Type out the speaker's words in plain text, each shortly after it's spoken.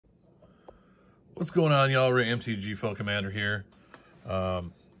What's going on, y'all? Ray MTG Foe Commander here. I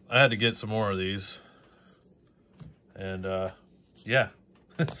had to get some more of these. And, yeah.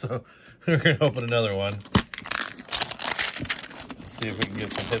 So, we're going to open another one. See if we can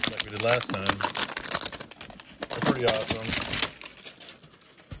get some hits like we did last time. They're pretty awesome.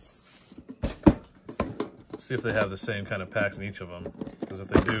 See if they have the same kind of packs in each of them. Because if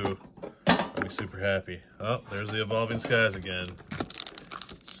they do, I'll be super happy. Oh, there's the Evolving Skies again.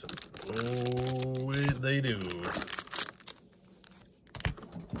 Oh, they do.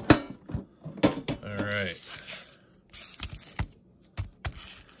 Alright.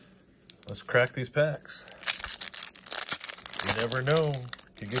 Let's crack these packs. You never know.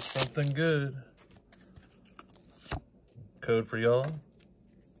 Could get something good. Code for y'all.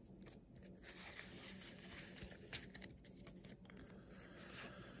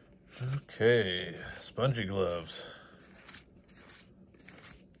 Okay. Spongy Gloves.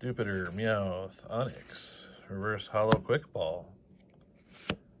 Jupiter, Meowth, Onyx, Reverse Hollow Quick Ball,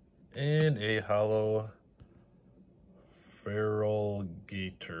 and a Hollow Feral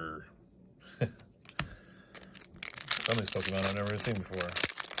Gator. Some of these Pokemon I've never seen before.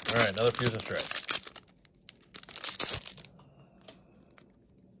 Alright, another Fusion Strike.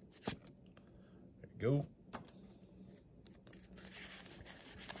 There you go.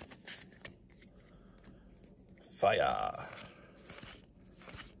 Fire.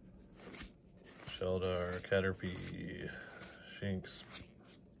 Sheldar, Caterpie, Shinx.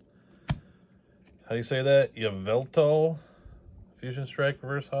 How do you say that? Yveltal? Fusion Strike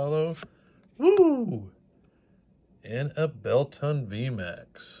Reverse Hollow. Woo! And a Belton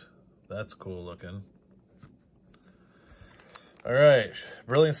VMAX. That's cool looking. Alright,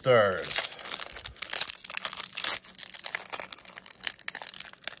 Brilliant Stars.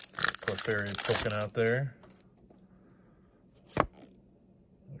 Clefairy poking out there.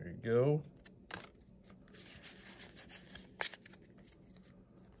 There you go.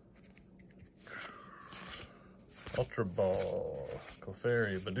 Ultra Ball,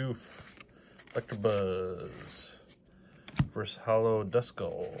 Clefairy, Bidoof, Electabuzz, Reverse Hollow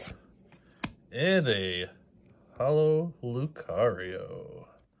Duskull, and a Hollow Lucario.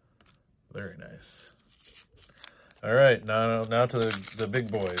 Very nice. All right, now to the big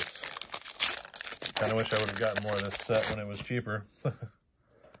boys. Kind of wish I would have gotten more of this set when it was cheaper. Kind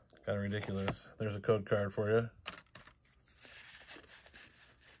of ridiculous. There's a code card for you.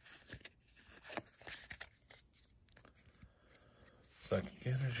 Psychic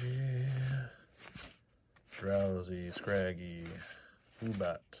Energy, Drowsy, Scraggy,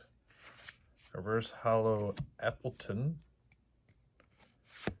 Ubat, Reverse Hollow Appleton,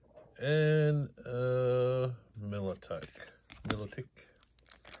 and Milotic.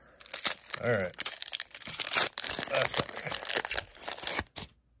 Alright.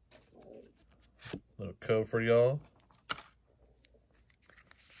 Little code for y'all.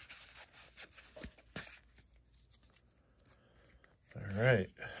 Alright.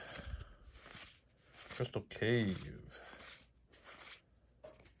 Crystal Cave.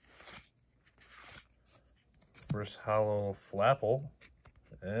 Reverse Hollow Flapple.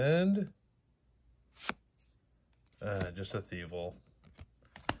 And just a Thievul.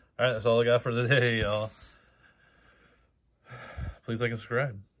 Alright, that's all I got for the day, y'all. Please like and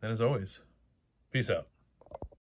subscribe. And as always, peace out.